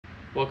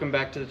Welcome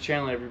back to the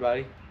channel,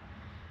 everybody.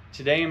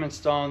 Today I'm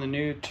installing the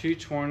new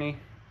 220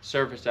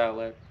 surface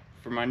outlet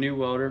for my new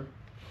welder.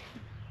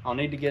 I'll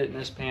need to get it in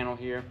this panel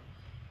here.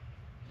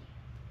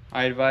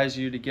 I advise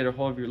you to get a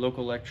hold of your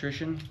local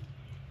electrician.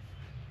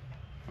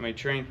 I'm a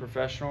trained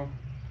professional,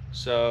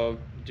 so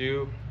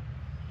do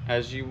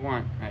as you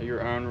want at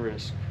your own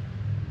risk.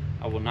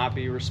 I will not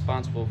be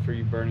responsible for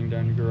you burning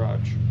down your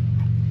garage.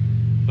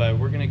 But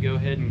we're going to go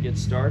ahead and get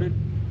started.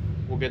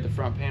 We'll get the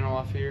front panel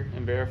off here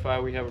and verify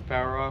we have our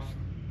power off.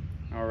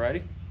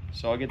 Alrighty,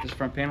 so I'll get this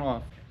front panel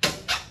off.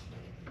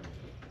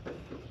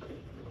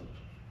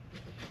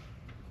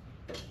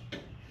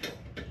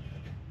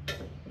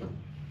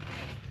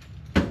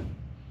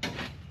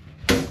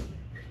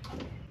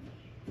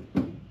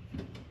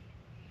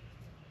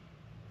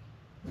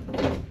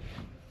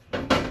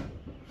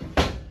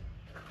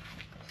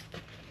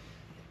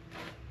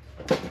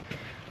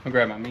 I'll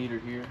grab my meter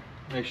here,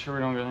 make sure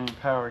we don't get any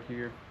power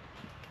here.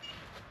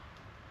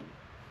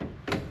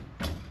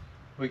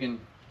 We can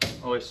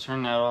always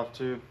turn that off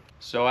too.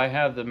 So I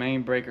have the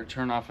main breaker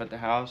turned off at the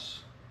house,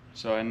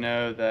 so I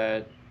know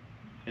that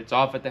it's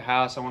off at the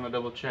house. I want to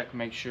double check,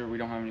 make sure we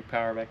don't have any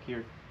power back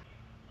here.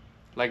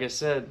 Like I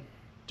said,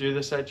 do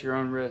this at your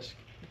own risk.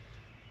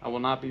 I will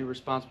not be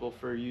responsible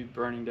for you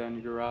burning down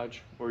your garage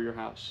or your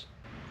house.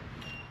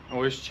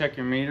 Always check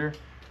your meter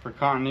for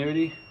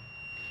continuity.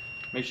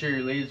 Make sure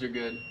your leads are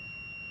good.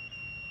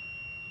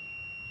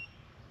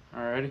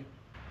 Alrighty.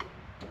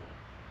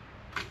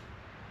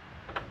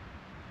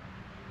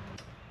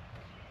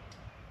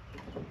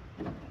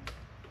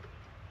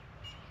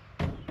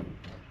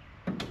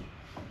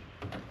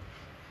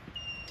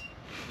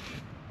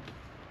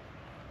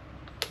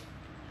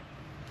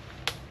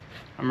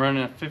 I'm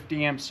running a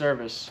 50 amp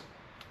service.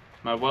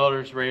 My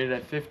welder's rated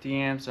at 50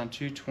 amps on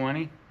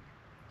 220,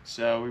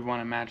 so we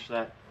want to match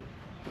that.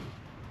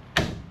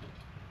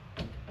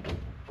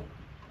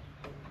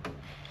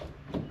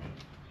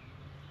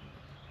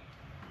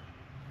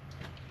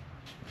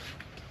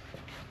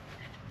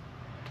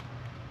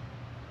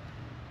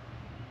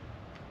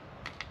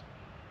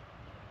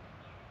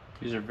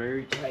 These are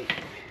very tight.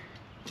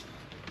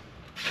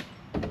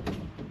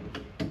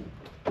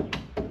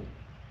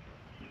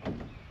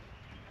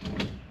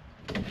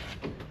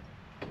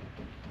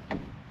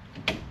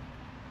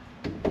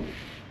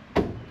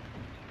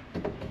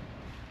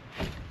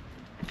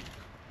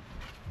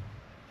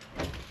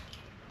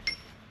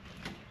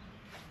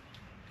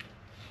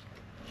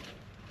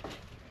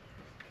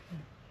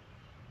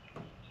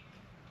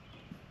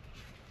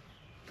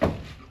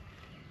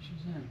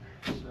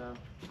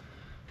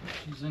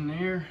 She's in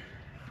there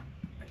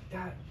like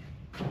that.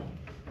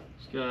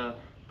 Just gotta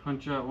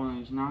punch out one of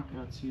these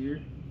knockouts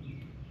here.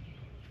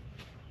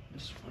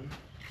 This one.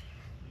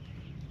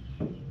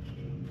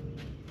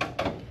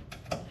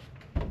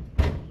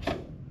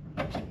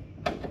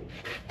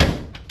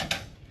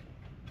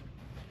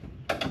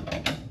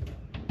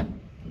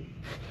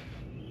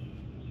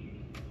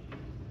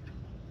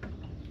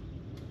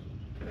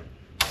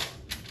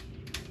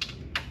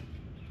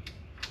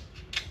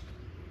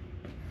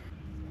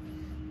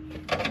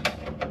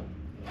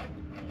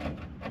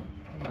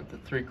 The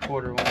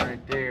 3/4 one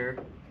right there.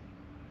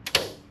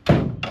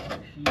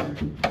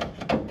 Here.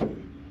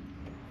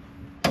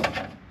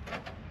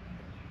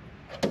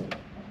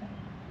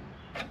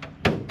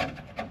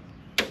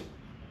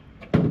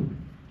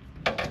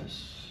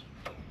 This.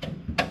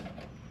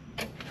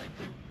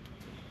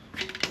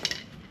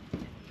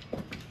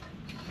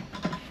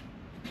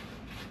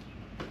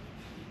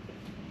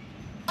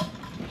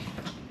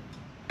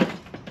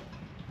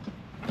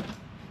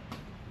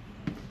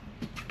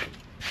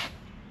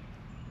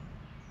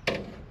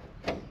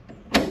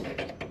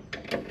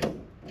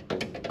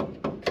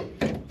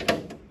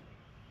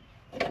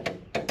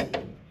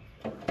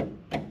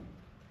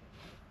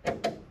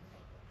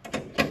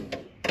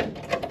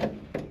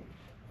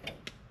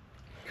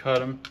 Cut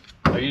them.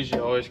 I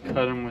usually always cut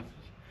them with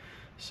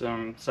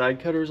some side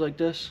cutters like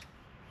this.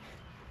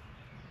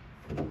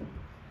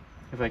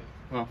 I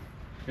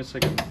guess I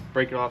can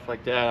break it off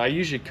like that. I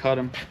usually cut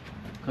them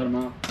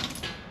out.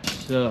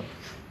 So,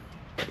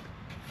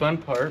 fun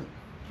part.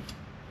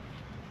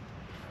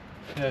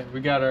 Okay, we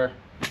got our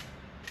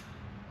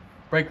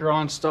breaker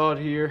all installed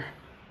here.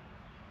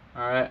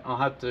 All right, I'll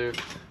have to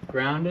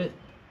ground it.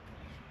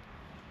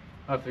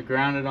 I'll have to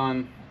ground it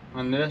on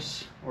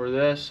this or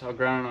this. I'll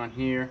ground it on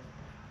here.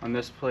 On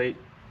this plate.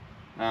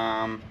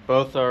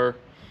 Both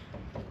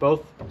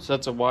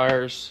sets of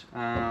wires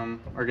are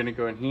going to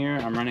go in here.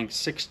 I'm running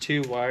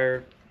 6'2"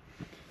 wire,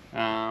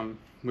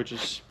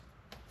 which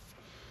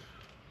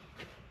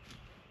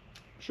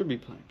should be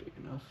plenty big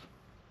enough.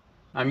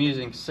 I'm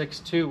using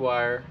 6'2"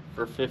 wire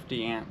for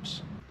 50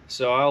 amps.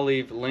 So I'll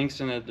leave links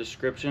in the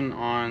description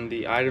on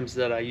the items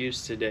that I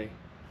used today.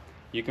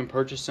 You can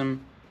purchase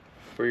them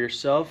for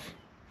yourself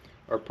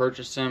or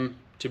purchase them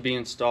to be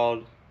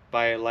installed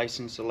by a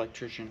licensed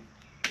electrician.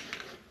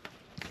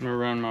 I'm gonna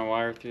run my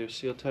wire through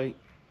seal tight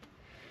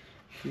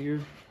here.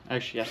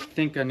 Actually, I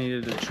think I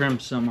needed to trim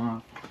some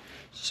off.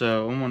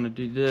 So I'm gonna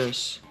do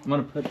this. I'm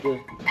gonna put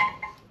the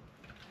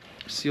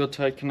seal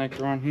tight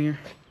connector on here.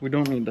 We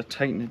don't need to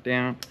tighten it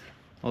down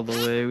all the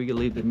way. We can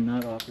leave the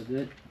nut off of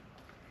it.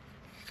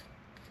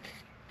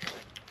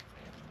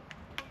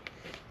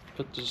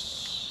 Put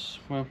this,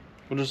 well,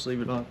 we'll just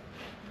leave it off.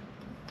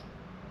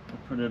 I'll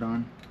put it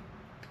on.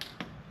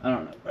 I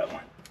don't know about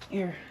one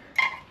here.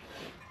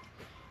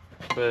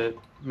 But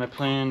my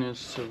plan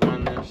is to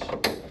run this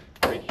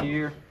right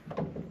here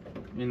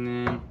and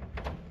then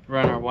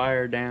run our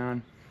wire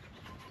down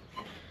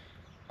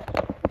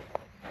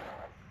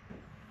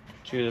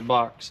to the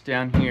box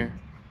down here.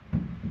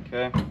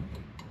 Okay.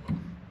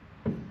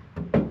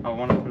 I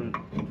want to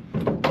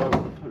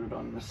put it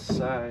on this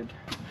side.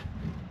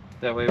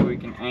 That way we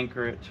can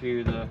anchor it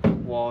to the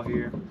wall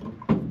here.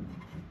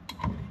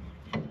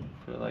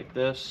 Put it like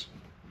this.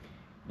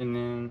 And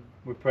then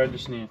we probably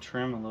just need to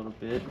trim a little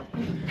bit.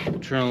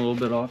 Trim a little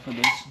bit off of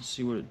this and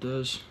see what it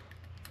does.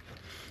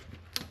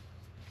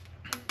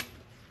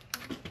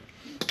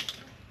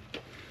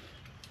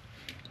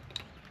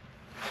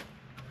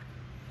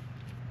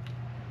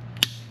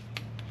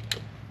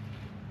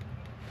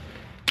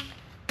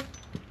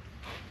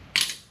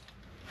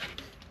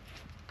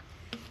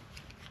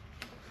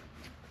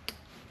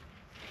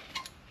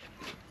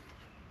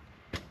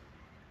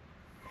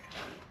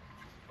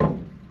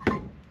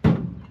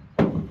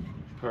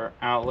 Put our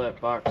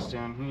outlet box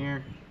down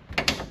here.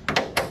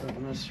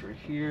 Put this right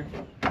here.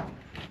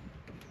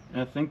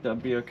 And I think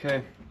that'd be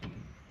okay.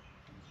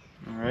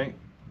 Alright.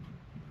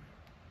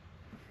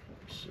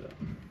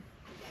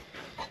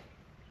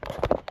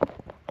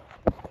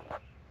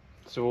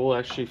 So we'll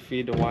actually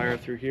feed the wire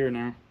through here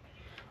now.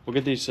 We'll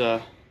get these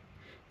the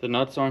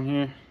nuts on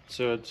here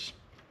so it's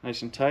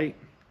nice and tight.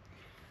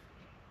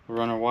 We'll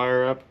run our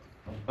wire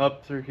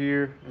up through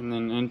here and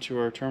then into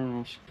our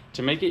terminals.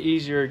 To make it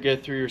easier to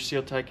get through your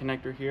seal tie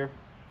connector here,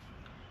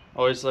 I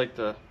always like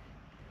to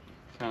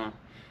kind of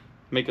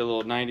make a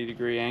little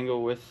 90-degree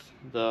angle with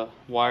the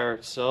wire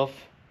itself,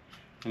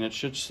 and it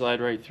should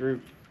slide right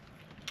through.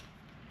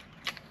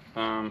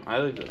 I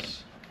leave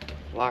this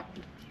lock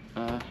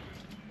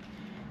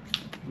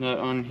nut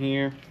on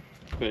here,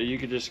 but you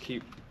could just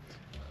keep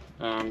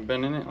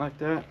bending it like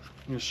that,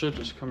 and it should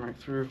just come right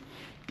through.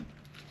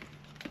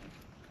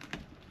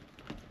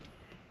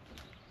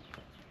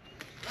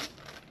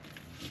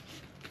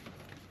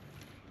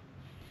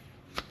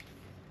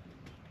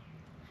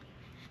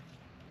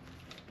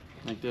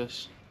 Like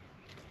this.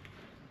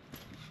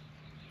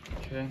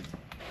 Okay,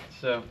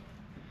 so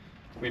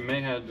we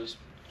may have just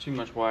too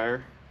much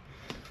wire.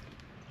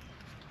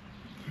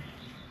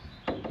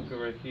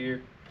 Go right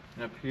here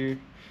and up here,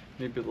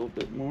 maybe a little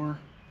bit more.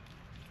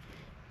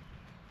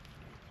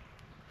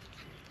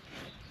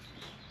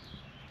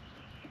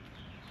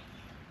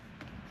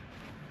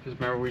 Because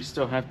remember, we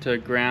still have to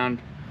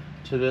ground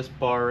to this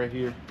bar right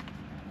here.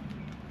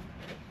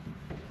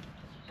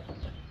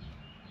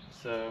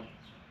 So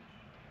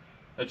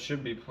that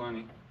should be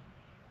plenty.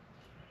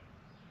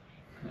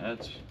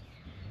 That's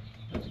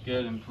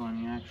good and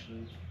plenty,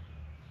 actually.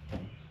 I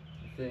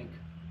think.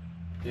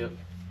 Yep.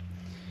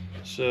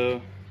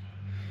 So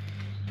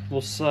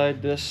we'll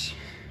slide this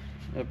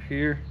up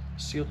here,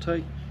 seal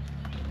tight.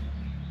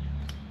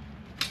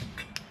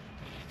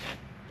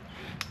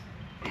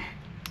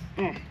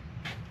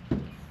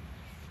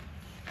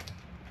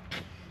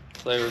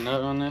 Slide our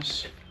nut on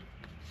this,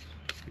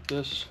 like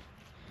this.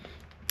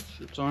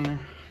 So it's on there.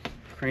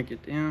 Crank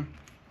it down.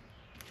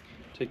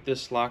 Take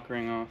this lock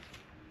ring off.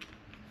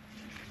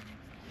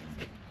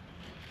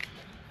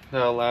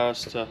 That'll allow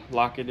us to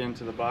lock it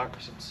into the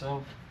box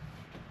itself.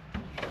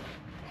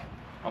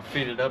 I'll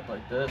feed it up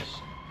like this.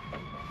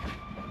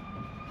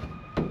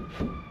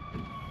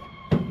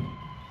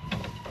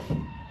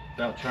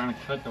 Without trying to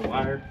cut the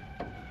wire.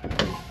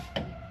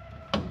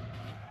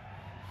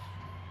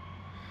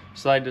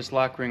 Slide this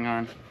lock ring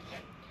on.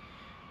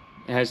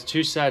 It has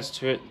two sides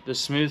to it. The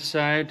smooth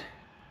side,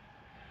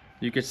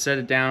 you could set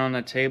it down on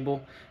the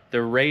table.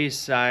 The raised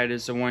side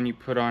is the one you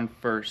put on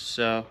first.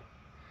 So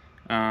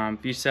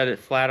if you set it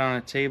flat on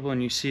a table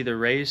and you see the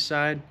raised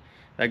side,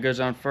 that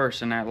goes on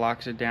first and that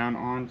locks it down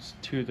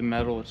onto the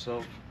metal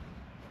itself.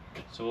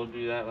 So we'll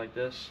do that like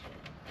this.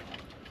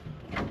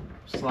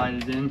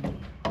 Slide it in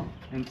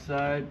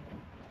inside.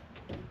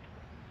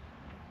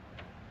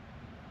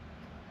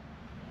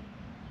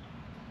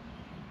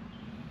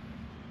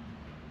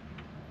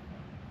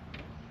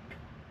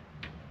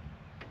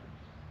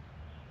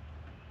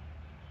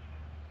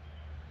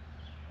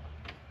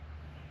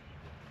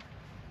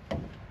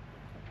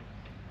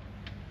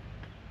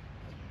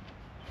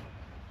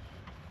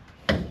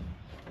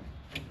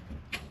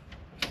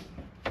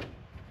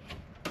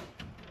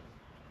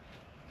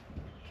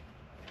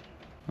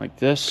 Like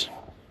this.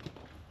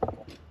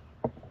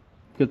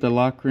 Get the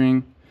lock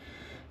ring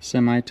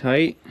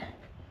semi-tight.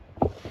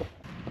 I'll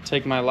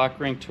take my lock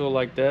ring tool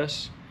like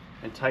this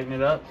and tighten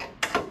it up.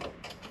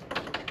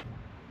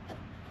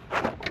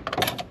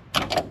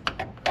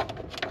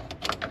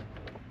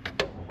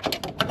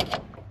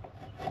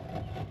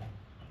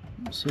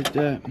 Just like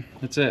that.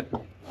 That's it.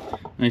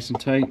 Nice and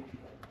tight.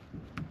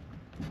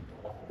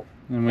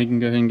 And we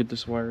can go ahead and get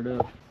this wired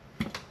up.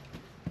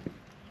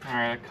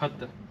 Alright,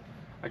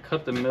 I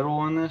cut the middle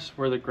on this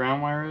where the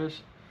ground wire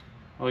is.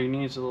 All you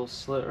need is a little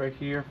slit right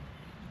here.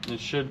 It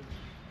should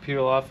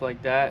peel off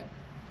like that.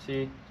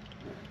 See?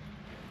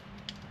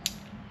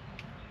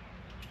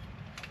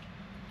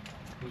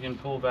 You can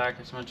pull back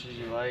as much as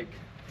you like.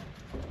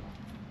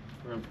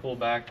 We're gonna pull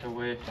back the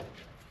way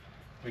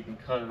we can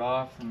cut it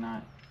off and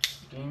not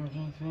damage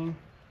anything.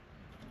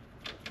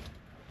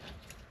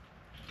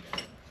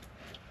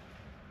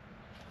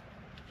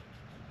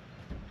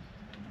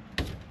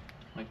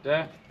 Like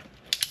that.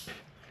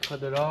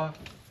 Cut it off.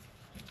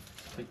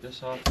 Take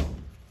this off.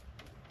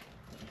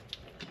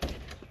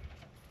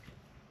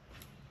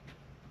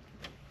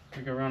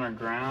 We can run our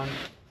ground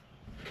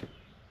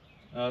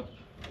up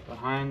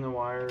behind the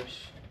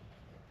wires,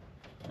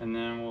 and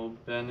then we'll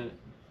bend it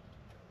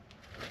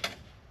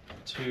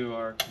to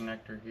our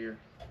connector here.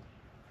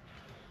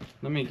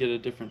 Let me get a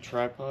different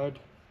tripod,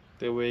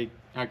 that way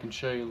I can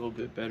show you a little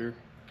bit better.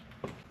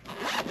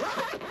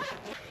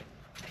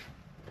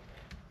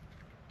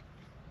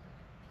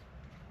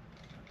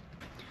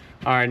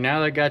 Alright, now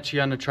that I got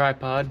you on the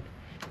tripod,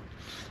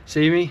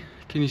 see me?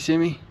 Can you see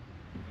me?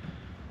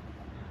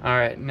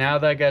 Alright, now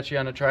that I got you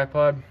on the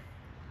tripod,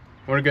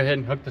 we're gonna go ahead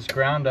and hook this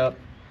ground up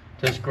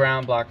to this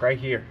ground block right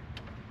here.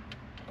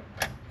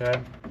 Okay,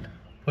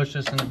 push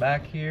this in the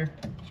back here,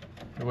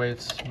 the way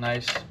it's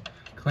nice,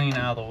 clean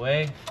out of the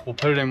way. We'll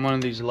put it in one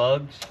of these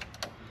lugs,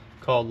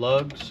 called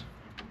lugs,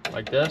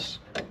 like this.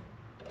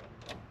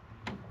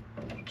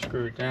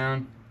 Screw it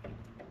down.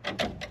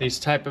 These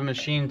type of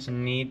machines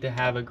need to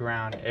have a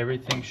ground.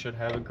 Everything should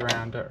have a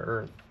ground to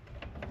earth.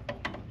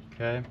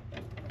 Okay,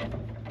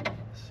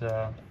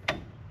 so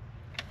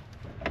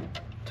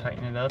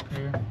tighten it up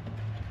here,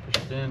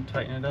 push it in,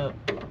 tighten it up.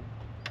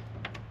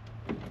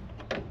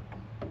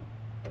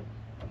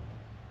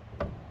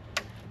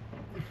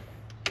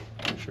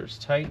 Make sure it's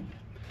tight.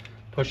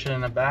 Push it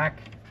in the back.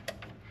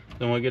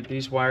 Then we'll get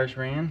these wires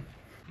ran.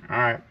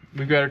 Alright,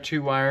 we've got our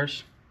 2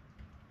 wires,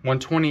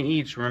 120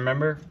 each,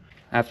 remember?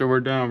 After we're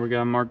done, we're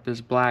gonna mark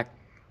this black.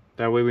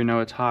 That way we know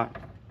it's hot.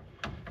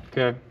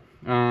 Okay,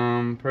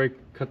 probably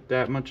cut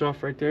that much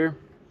off right there.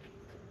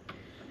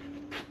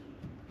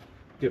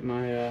 Get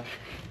my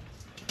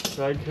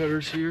side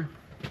cutters here.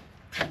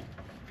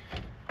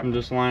 I'm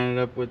just lining it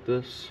up with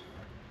this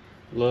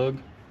lug.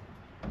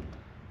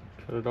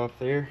 Cut it off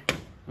there.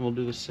 And we'll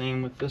do the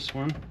same with this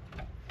one.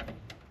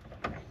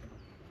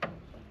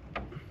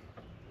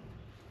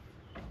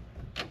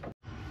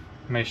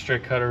 Make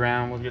straight cut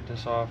around, we'll get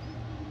this off.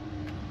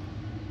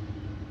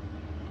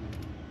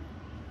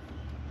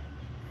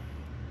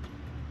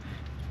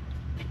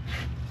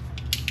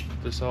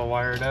 Get this all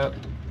wired up.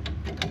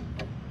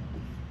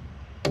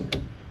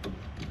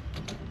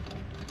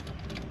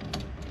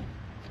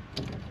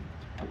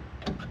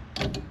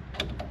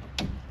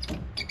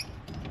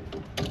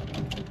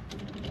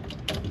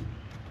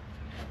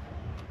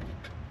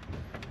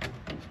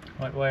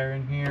 White wire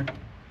in here,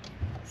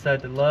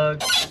 inside the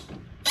lug.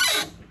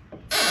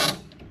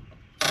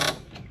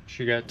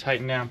 You got to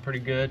tighten down pretty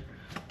good.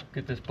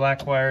 Get this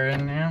black wire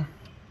in now.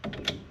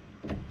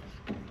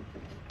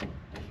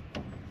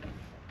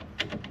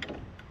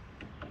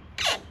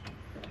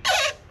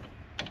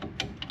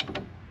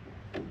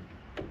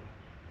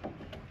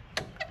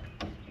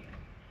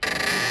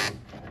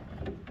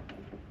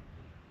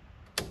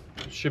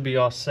 Should be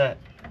all set.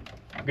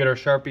 Get our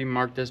Sharpie,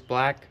 mark this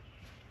black,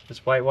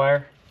 this white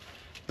wire,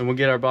 and we'll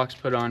get our box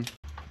put on.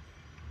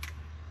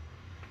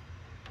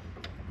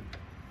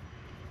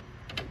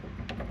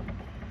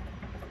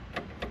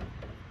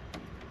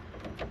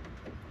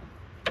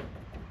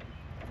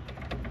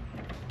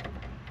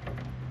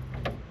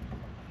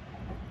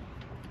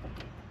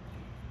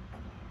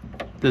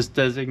 This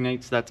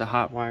designates that's a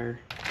hot wire.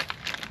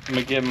 I'm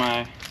gonna get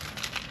my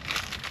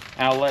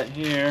outlet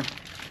here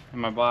in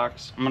my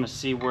box. I'm gonna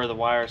see where the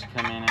wires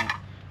come in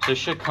at. So it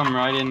should come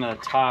right into the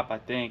top, I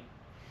think.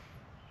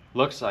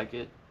 Looks like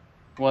it.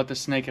 We'll have to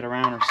snake it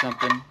around or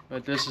something,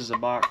 but this is a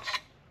box.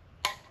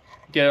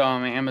 Get it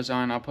on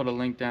Amazon, I'll put a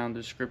link down in the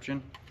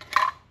description.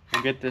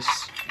 We'll get this,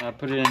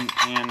 put it in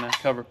and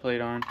cover plate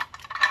on.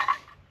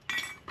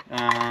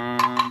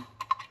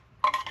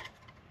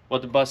 We'll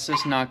have to bust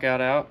this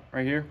knockout out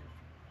right here.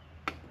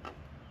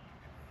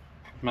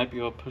 Might be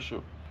able to push it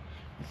with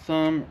a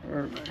thumb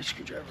or my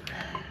screwdriver.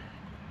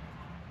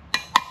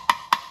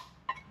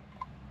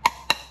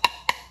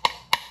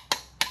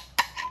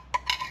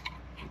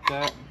 Like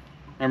that.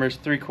 Remember, it's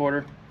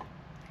 3/4.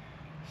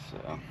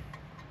 So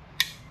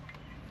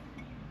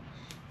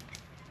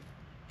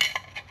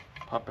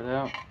pop it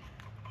out.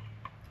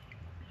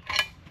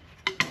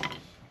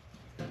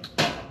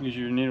 Use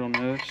your needle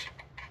nose.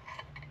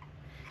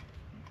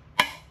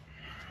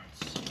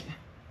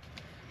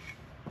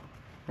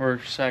 Or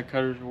side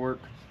cutters work.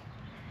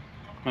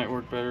 Might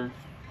work better.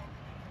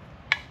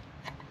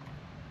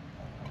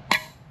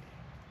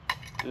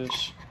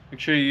 This. Make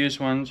sure you use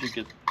ones you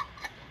get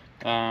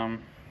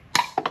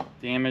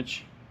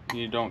damage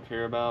you don't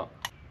care about,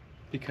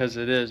 because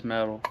it is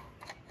metal.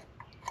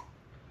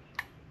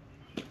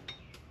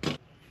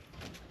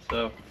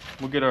 So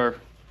we'll get our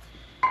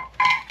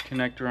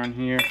connector on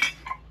here.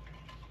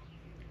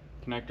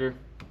 Connector.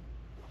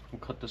 We'll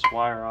cut this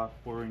wire off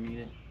where we need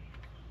it.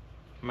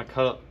 I'm gonna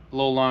cut it a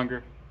little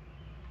longer.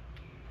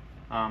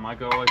 I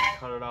go always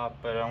cut it off,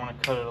 but I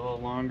want to cut it a little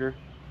longer.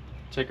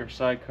 Take our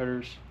side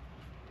cutters.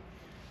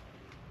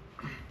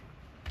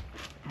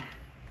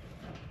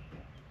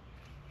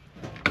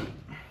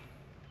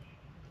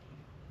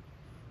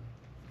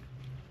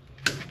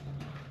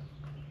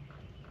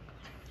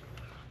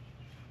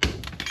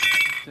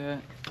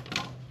 That.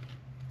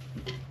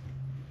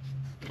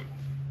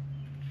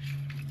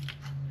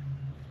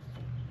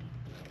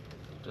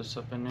 This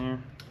up in there.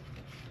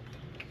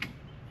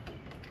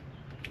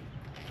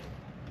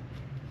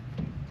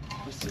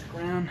 Twist it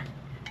around.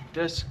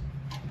 This.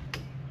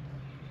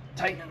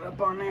 Tighten it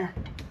up on there.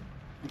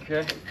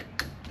 Okay.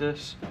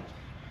 This.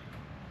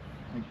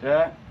 Like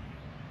that.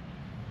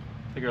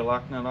 Take our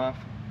lock nut off.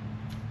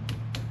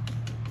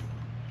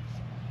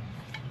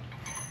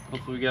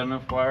 Hopefully we got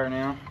enough wire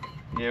now.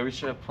 Yeah, we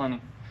should have plenty.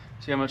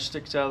 See how much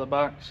sticks out of the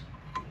box?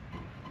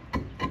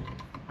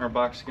 Our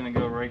box is gonna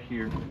go right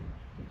here.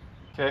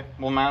 Okay,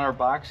 we'll mount our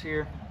box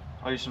here.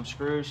 I'll use some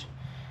screws,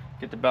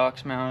 get the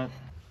box mounted.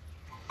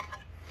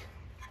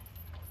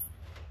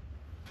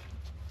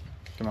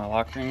 Get my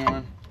lock ring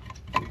on.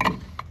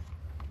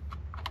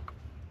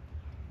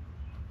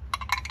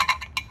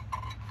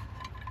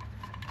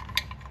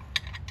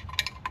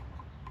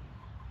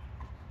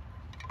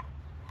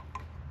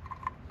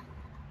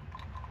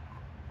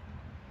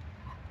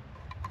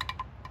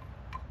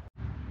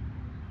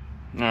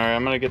 Alright,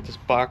 I'm gonna get this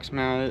box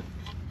mounted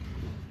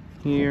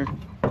here.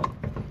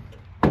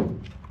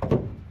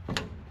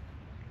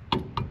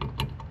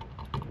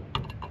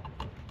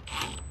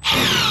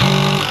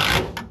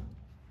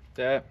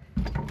 That.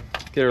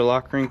 Get our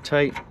lock ring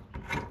tight.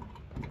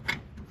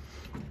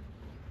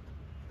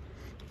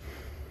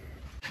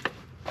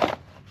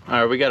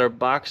 Alright, we got our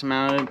box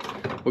mounted.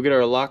 We'll get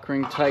our lock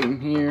ring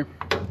tightened here.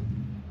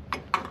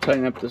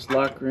 Tighten up this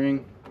lock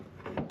ring.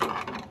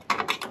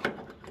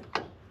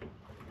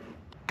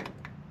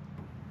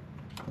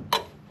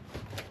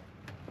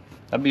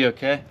 That'll be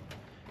okay.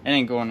 It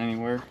ain't going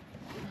anywhere.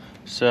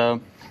 So,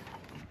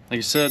 like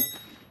I said,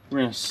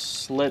 we're gonna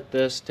slit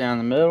this down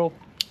the middle.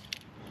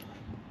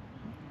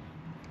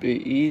 Be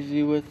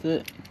easy with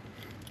it.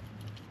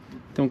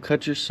 Don't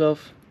cut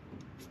yourself.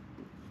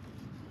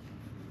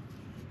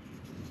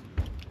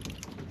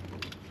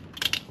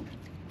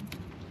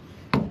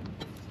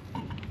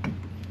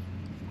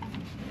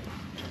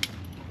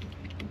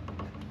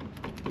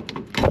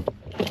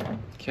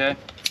 Okay.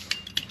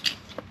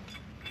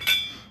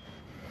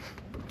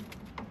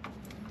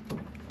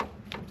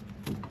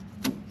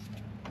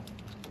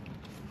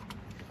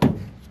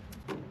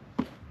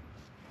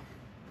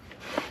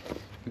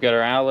 We got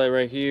our outlet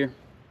right here.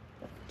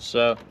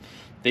 So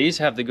these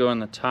have to go in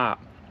the top.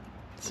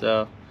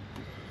 So,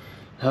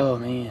 oh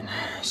man.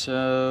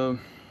 So,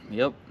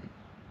 yep.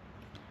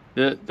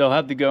 They'll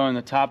have to go in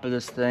the top of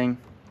this thing.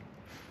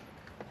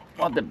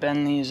 I'll have to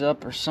bend these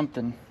up or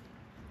something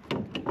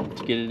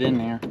to get it in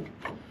there.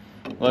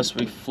 Unless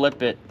we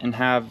flip it and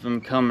have them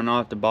coming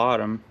off the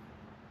bottom.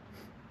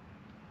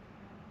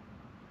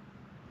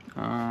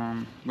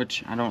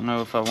 Which I don't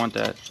know if I want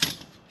that.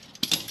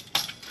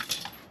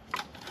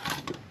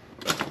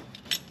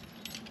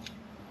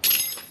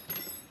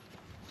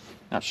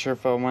 Not sure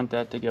if I want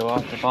that to go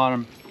off the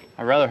bottom.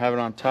 I'd rather have it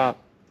on top.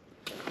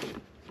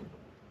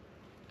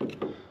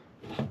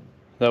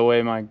 That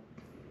way my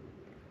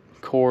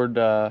cord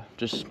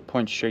just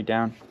points straight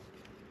down.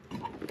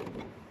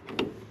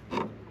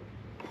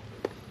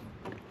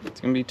 It's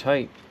gonna be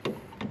tight.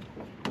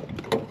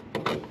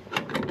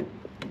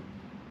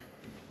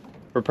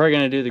 We're probably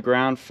gonna do the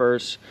ground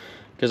first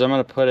because I'm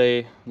gonna put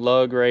a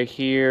lug right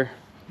here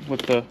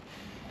with the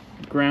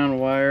ground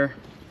wire.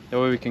 That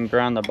way we can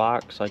ground the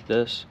box like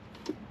this.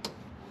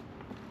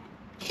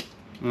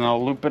 And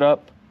I'll loop it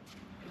up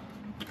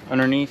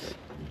underneath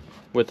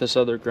with this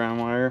other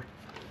ground wire.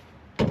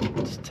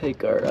 Let's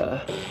take our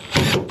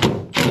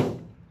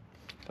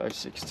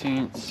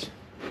 5/16.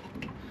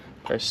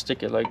 I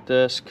stick it like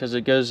this because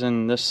it goes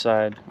in this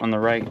side on the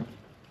right.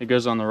 It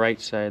goes on the right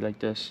side like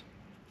this,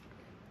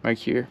 right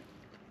here.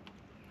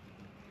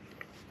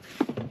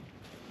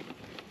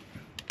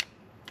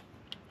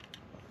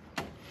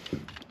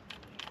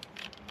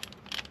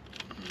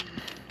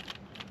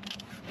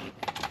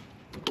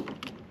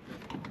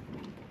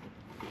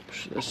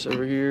 Push this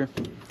over here,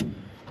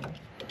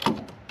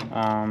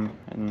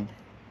 and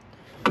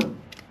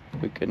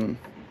we can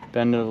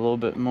bend it a little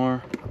bit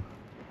more.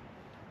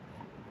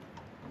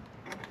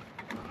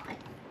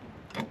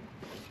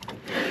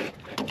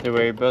 That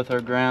way both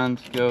our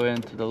grounds go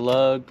into the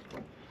lug,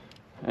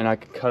 and I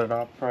can cut it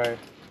off probably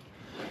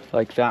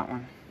like that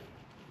one.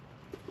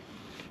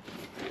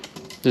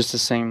 Just the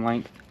same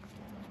length.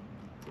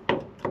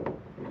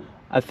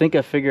 I think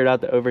I figured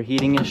out the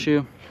overheating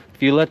issue.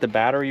 If you let the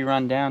battery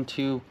run down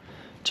too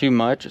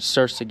much, it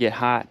starts to get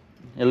hot.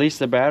 At least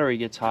the battery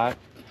gets hot,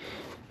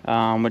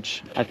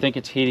 which I think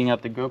it's heating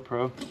up the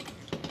GoPro.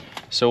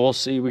 So we'll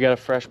see. We got a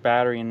fresh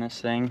battery in this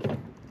thing.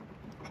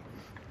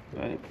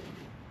 but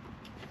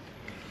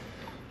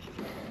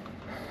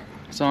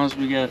as long as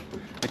we get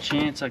a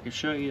chance, I can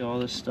show you all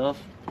this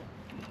stuff.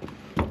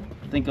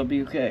 I think I'll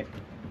be okay.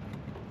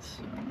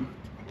 So,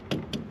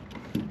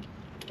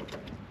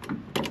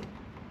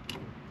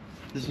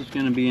 this is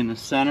going to be in the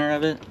center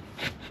of it.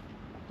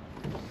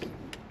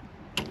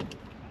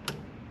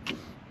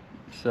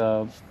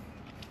 So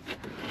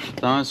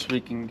as long as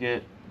we can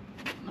get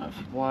enough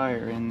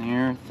wire in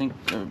there, I think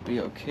that would be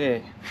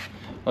okay.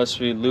 Unless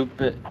we loop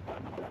it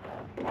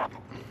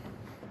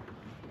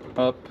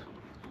up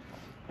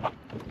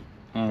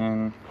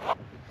and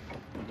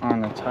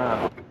on the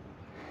top,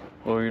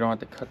 or you don't have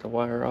to cut the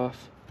wire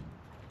off.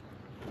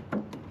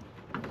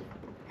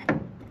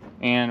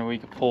 And we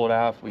could pull it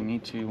out if we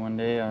need to one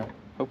day. I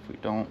hope we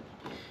don't,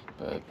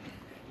 but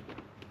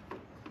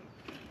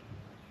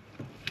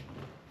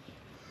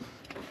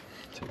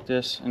take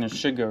this and it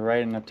should go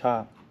right in the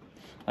top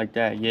like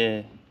that.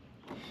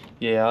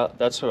 Yeah,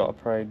 that's what I'll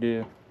probably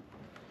do.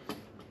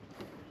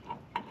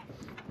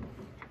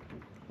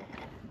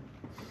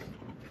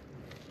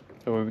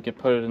 So we can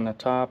put it in the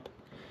top,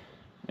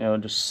 it'll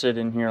just sit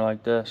in here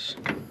like this.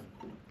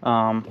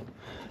 I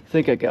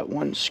think I got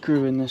one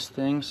screw in this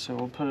thing, so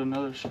we'll put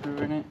another screw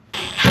in it.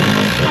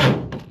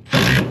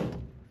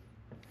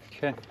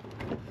 Okay.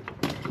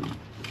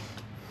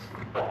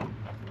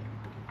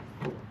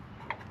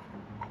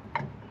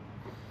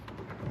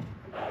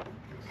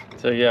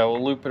 So yeah,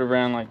 we'll loop it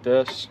around like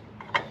this.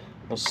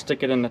 We'll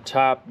stick it in the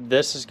top.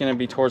 This is going to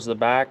be towards the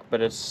back,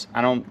 but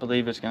I don't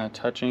believe it's going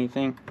to touch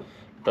anything.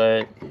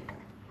 But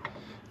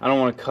I don't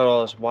want to cut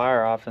all this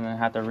wire off and then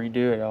have to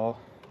redo it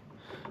all.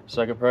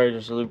 So I could probably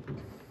just loop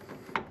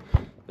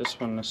this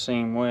one the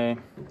same way.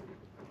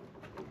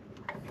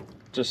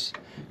 Just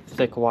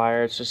thick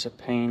wire, it's just a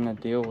pain to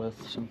deal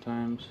with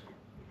sometimes.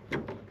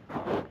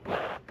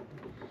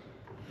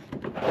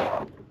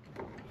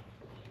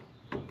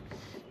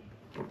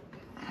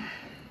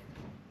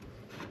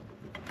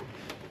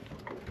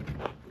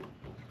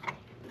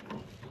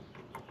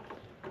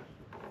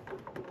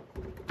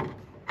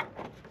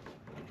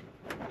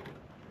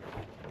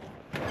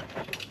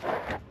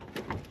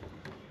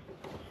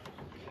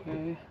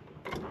 Okay.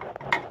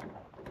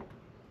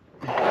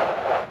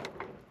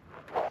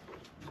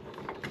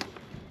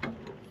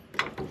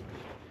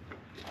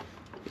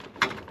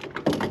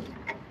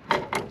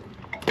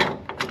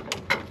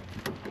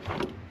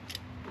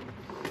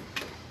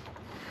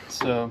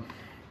 So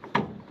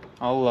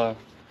I'll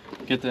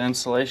get the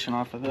insulation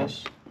off of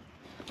this.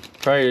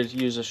 Probably just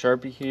use a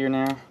Sharpie here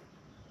now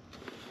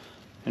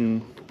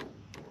and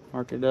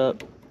mark it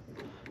up,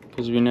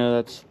 because we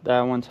know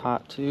that one's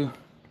hot too.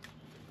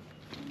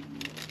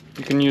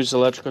 You can use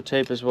electrical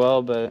tape as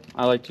well, but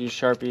I like to use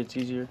Sharpie, it's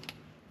easier.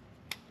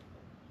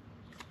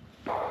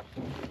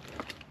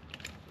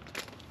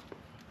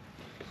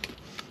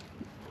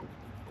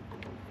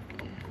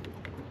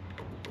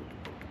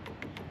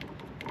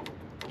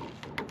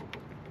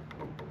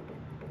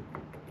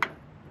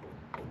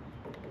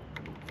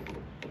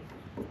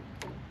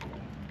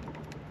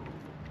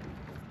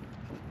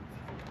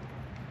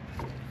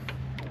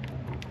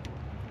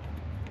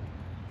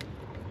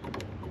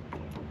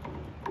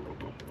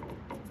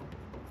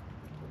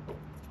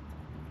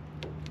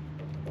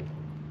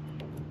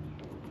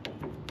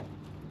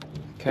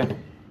 Okay.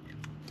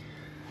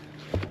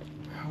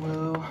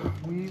 Well,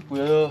 we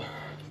will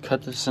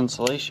cut this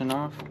insulation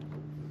off.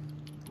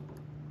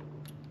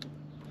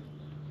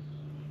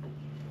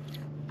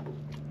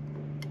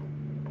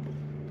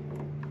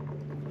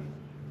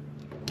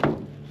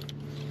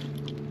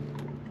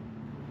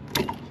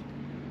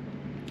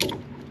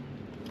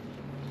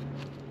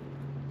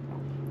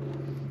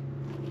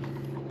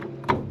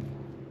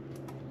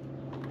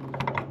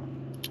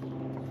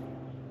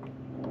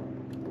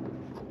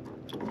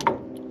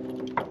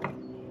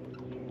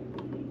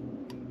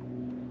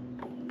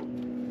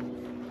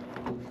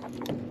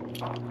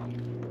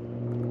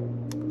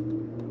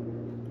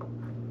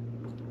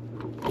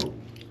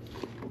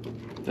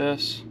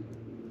 This.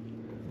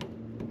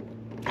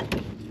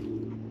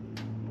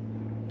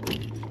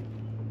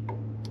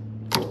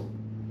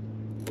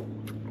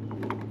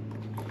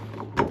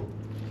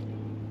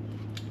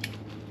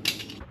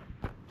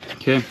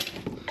 Okay,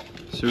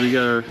 so we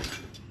got our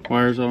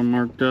wires all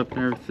marked up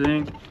and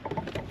everything.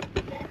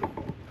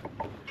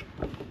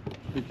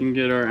 We can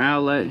get our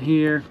outlet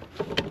here.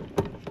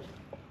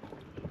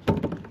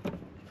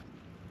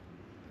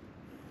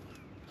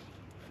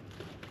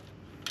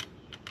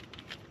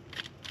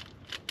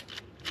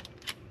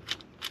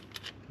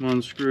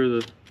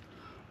 Unscrew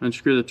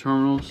the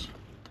terminals.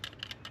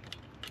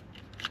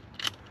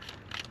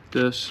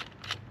 This.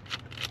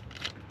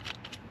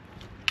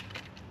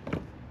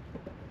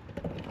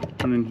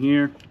 One in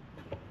here.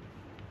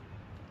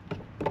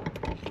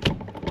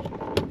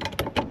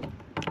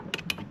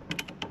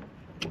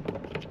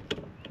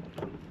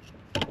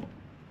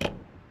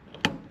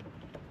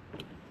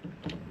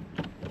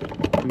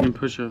 We can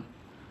push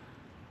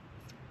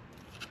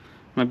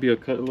might be a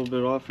cut a little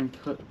bit off and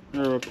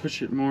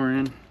push it more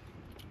in.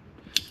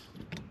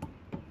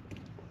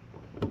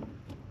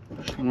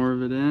 Push more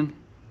of it in.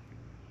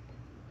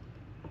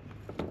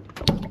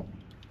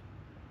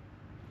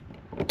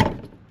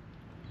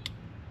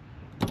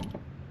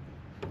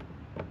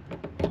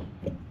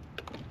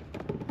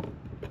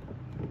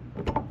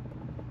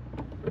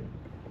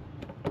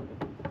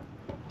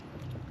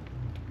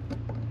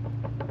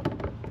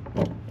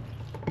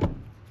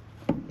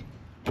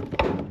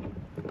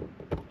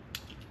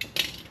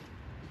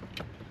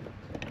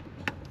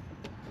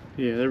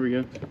 Yeah, there we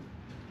go.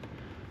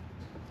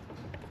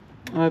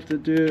 I have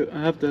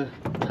to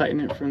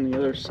tighten it from the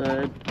other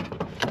side,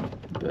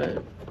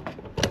 but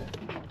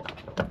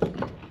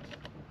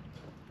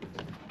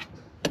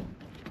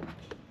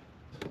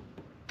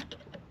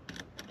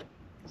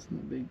it's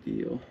not a big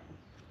deal.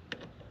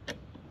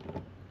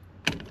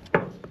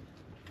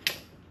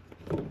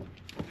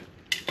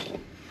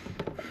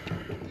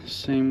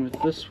 Same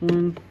with this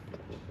one.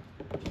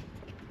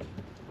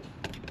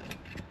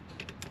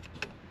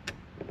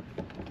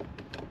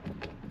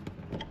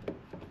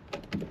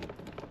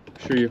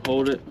 Make sure you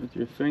hold it with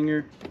your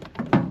finger,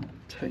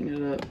 tighten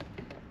it up.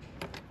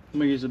 I'm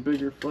gonna use a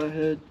bigger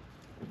flathead.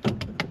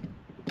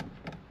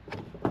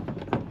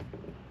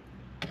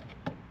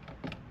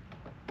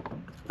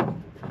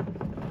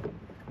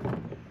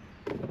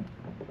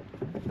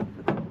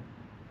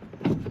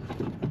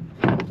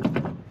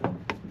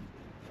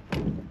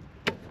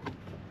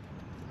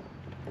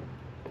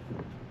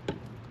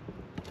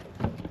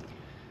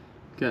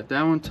 Got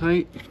that one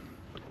tight.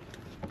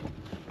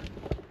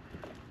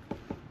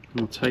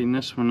 We'll tighten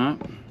this one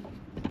up.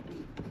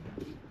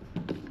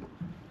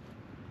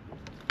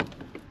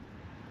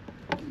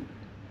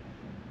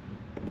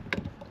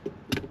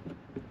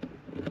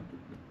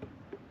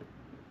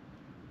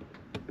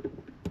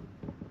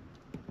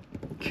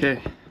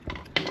 Okay.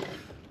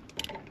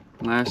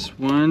 Last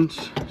one.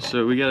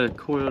 So we got it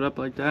coiled up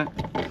like that.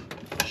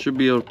 Should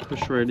be able to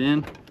push right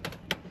in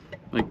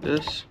like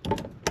this.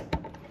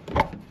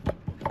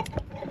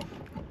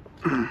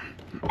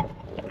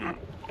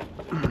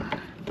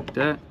 Like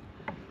that.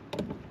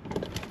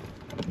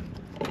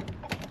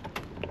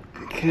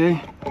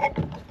 Okay.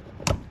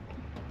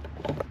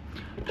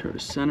 Try to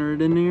center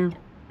it in there.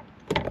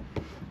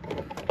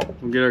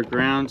 We'll get our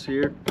grounds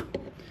here.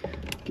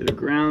 Get the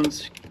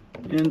grounds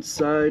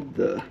inside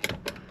the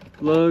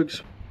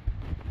lugs.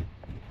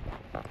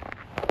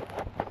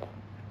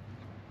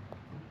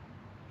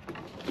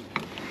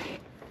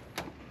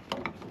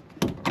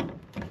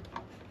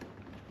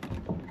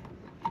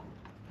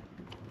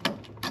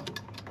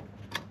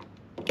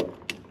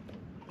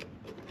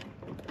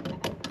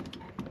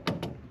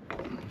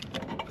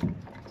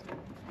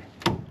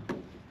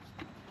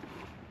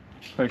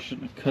 Probably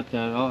shouldn't have cut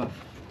that off.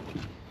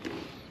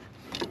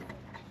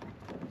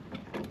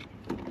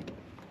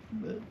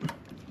 But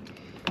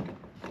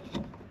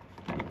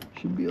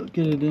should be able to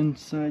get it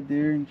inside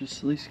there and just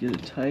at least get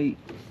it tight.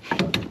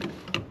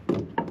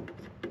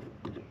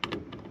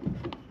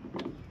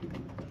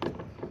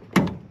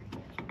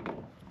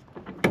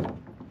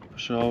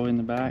 Push it all the way in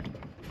the back.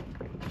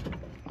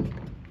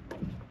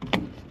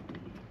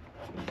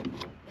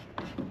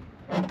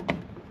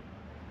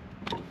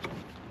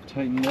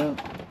 Tighten it up.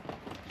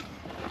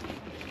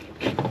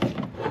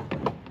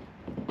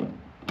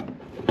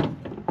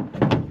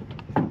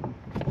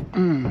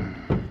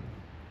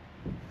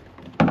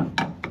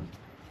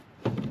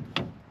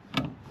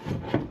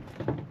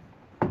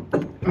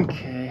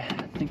 Okay,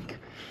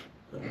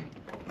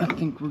 I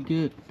think we're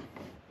good.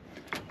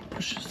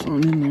 Push this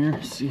on in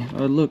there, see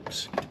how it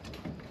looks.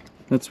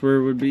 That's where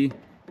it would be.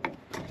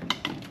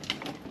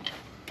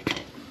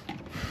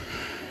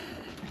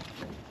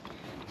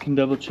 Can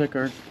double check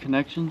our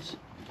connections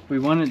if we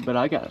wanted, but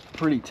I got it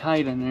pretty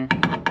tight in there.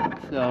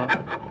 So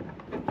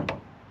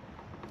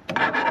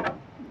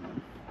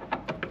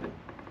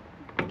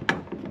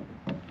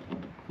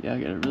yeah, I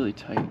got it really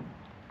tight.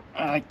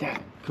 I like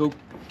that. Cool.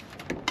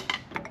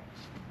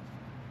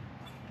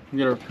 We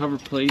got our cover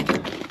plate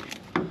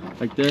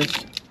like this.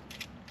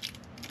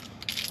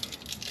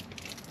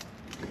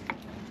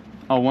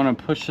 I'll want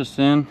to push this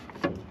in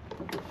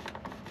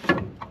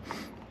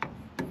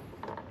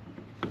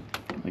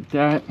like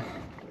that.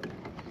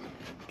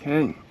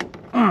 Okay.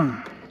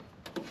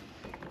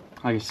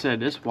 Like I said,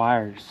 this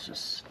wire is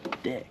just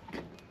thick.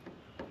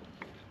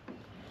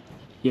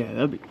 Yeah,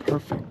 that'd be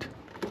perfect.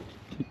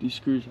 Take these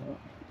screws out.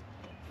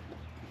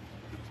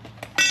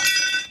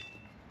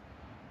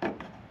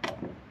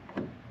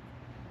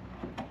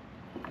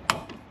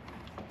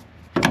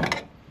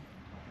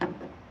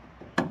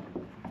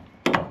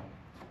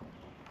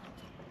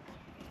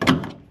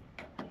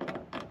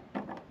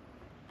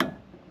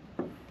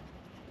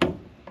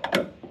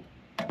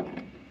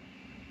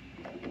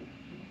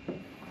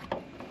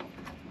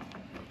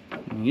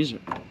 These are,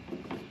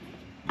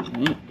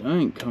 they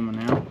ain't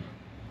coming out.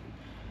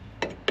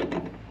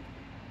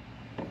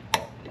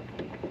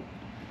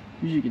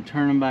 Usually you can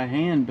turn them by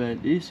hand,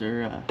 but these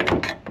are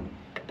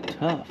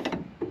tough.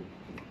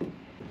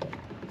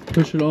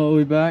 Push it all the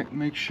way back,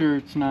 make sure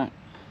it's not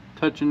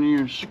touching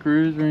your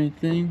screws or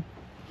anything.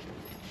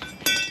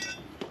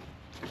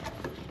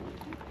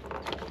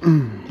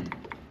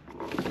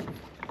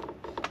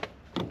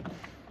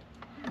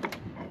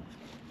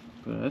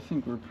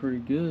 we're pretty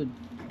good.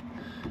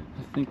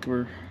 I think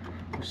we're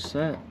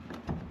set.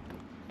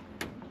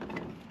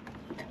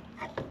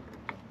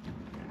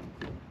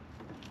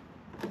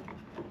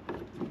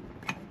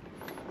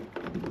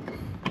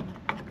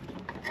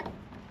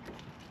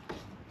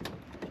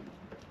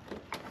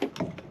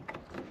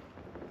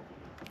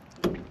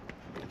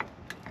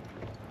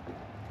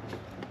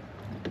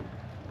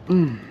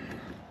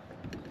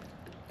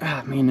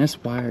 Ah, man,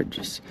 this wire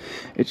it's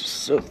just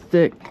so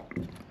thick.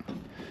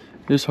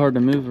 It's hard to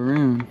move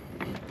around.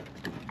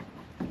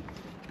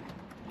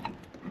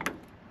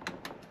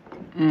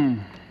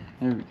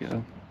 There we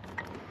go.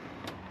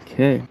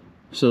 Okay,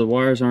 so the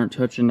wires aren't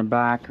touching the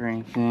back or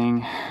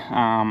anything.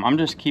 I'm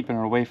just keeping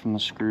it away from the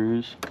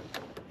screws,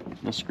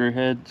 the screw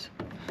heads.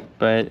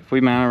 But if we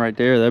mount it right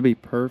there, that'd be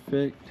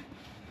perfect.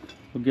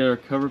 We'll get our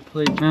cover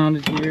plate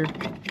mounted here.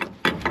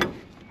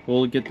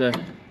 We'll get the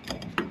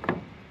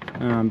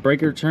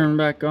breaker turned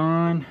back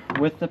on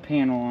with the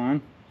panel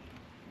on.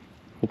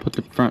 We'll put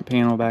the front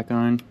panel back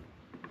on,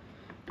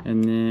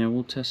 and then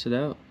we'll test it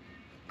out.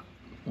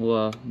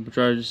 We'll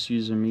try to just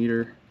use a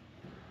meter.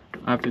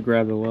 I have to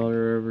grab the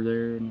welder over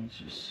there, and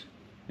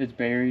it's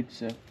buried,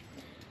 so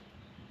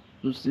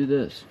let's do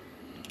this.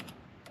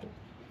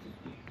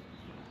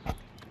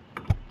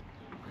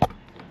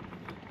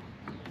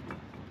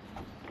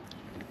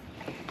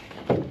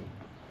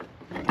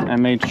 I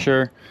made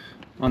sure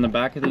on the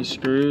back of these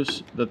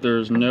screws that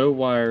there's no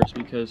wires,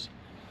 because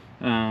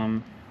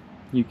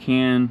you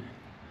can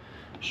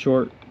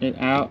short it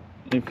out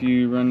if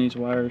you run these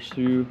wires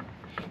through,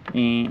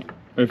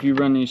 or if you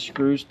run these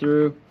screws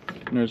through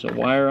and there's a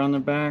wire on the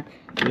back,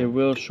 it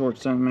will short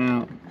something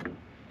out,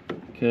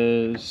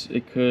 because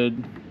it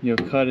could, you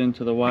know, cut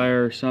into the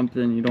wire or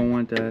something. You don't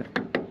want that.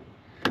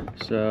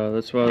 So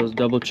that's why I was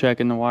double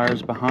checking the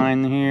wires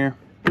behind here,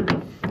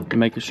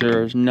 making sure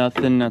there's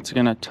nothing that's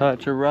gonna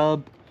touch or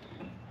rub.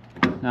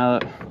 Now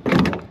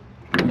that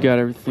we got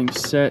everything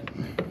set,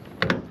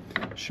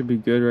 should be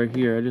good right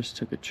here. I just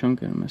took a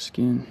chunk out of my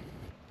skin.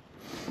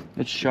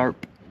 It's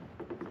sharp.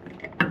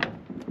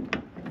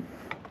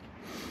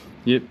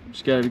 Yep,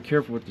 just gotta be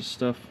careful with this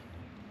stuff.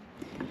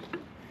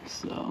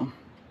 So,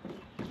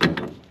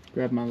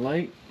 grab my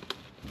light,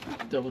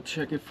 double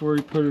check it before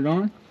we put it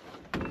on,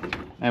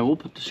 and we'll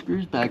put the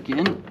screws back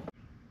in.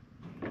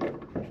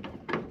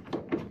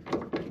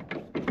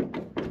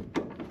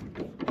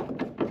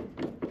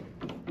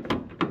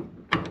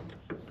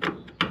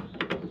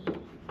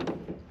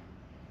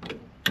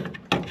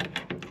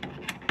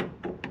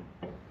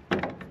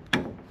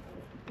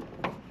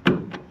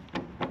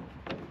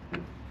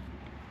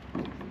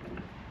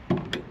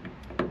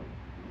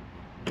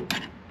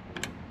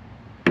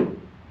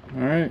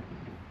 Alright,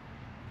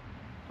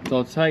 it's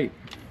all tight,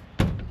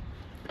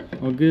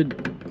 all good.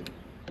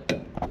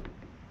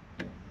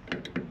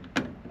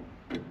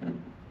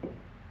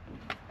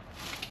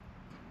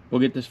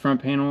 We'll get this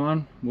front panel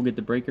on, we'll get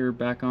the breaker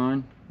back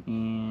on,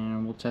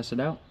 and we'll test it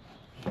out.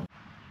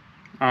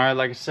 Alright,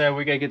 like I said,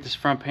 we gotta get this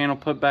front panel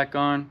put back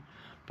on,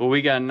 but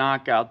we gotta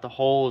knock out the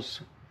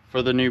holes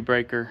for the new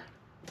breaker.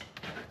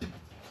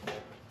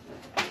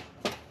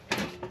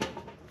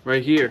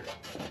 Right here.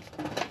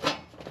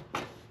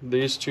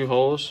 These two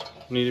holes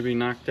need to be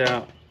knocked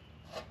out.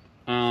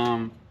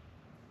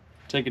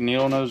 Take a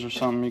needle nose or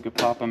something, you could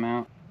pop them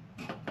out.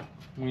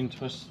 We can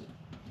twist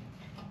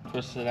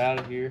it out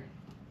of here.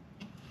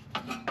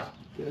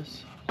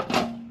 This.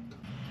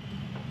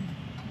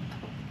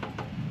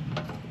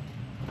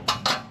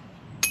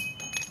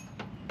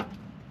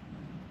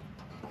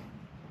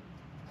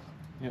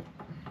 Yep.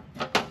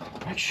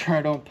 Make sure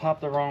I don't pop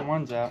the wrong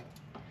ones out.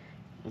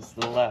 It's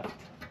the left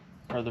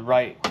or the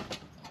right,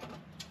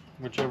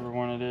 whichever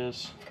one it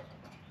is.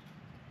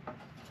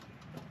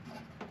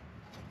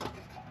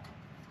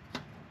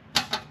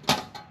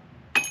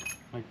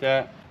 Like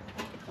that.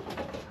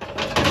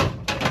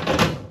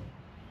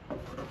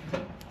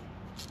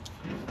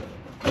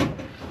 A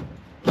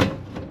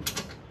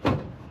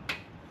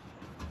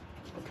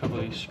couple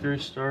of these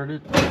screws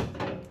started.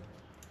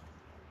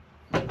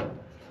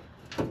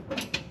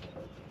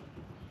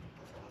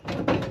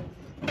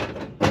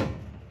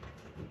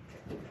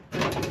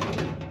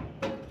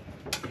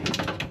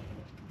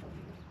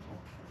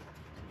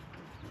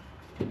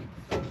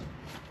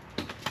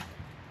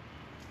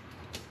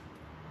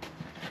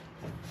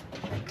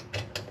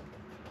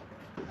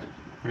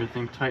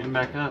 Everything tightened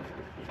back up.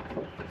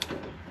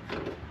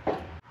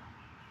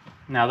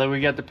 Now that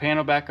we got the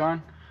panel back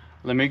on,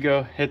 let me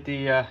go hit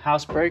the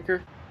house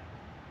breaker.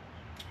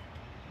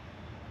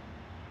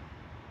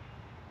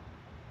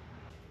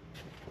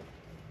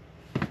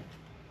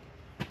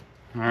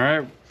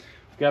 Alright, we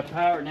got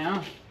power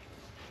now.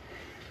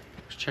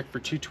 Let's check for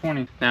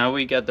 220. Now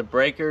we got the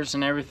breakers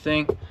and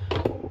everything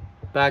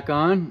back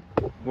on.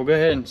 We'll go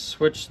ahead and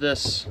switch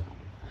this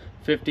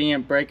 50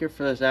 amp breaker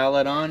for this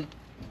outlet on.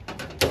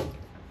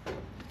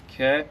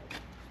 Okay.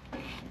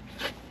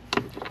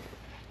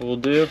 What we'll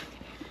do,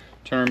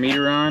 turn our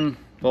meter on,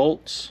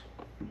 volts,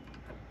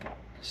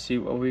 see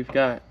what we've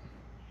got.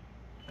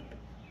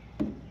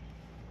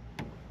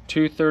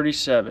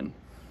 237.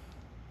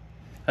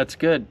 That's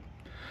good.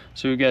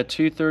 So we got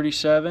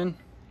 237.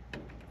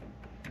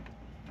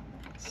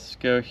 Let's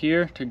go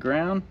here to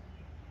ground.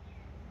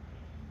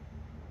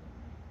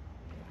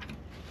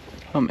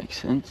 That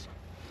makes sense.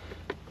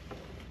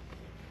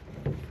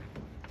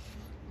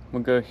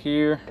 We'll go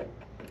here,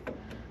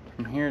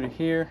 from here to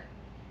here.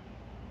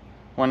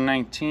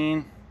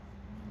 119.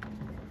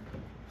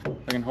 If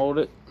I can hold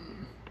it.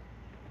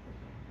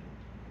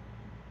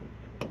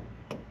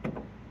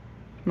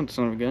 That's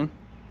not good.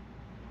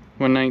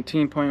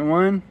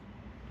 119.1.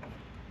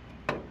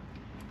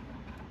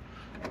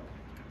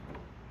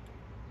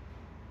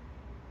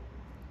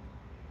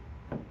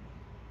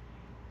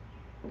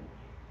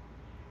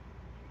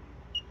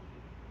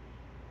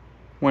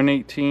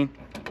 $118.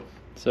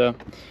 So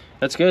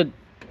that's good.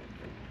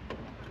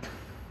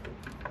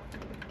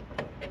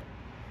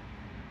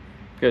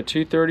 Got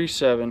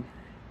 237.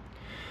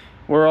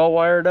 We're all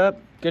wired up,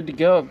 good to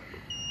go.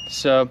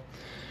 So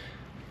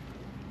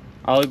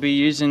I'll be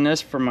using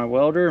this for my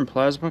welder and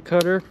plasma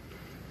cutter.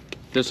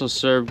 This will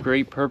serve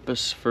great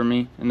purpose for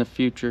me in the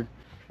future.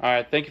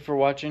 Alright, thank you for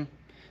watching.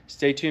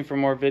 Stay tuned for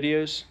more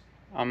videos.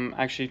 I'm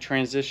actually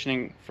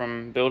transitioning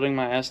from building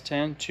my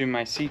S10 to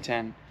my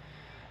C10.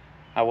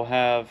 I will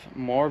have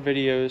more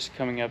videos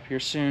coming up here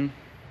soon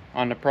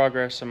on the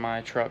progress of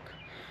my truck.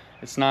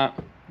 It's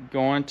not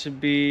going to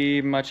be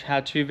much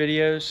how-to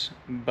videos,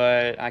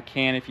 but I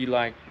can if you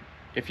like.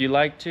 If you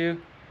like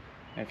to,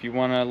 if you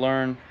want to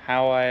learn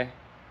how I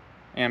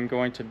am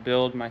going to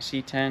build my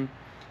C10,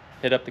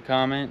 hit up the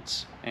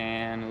comments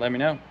and let me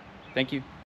know. Thank you.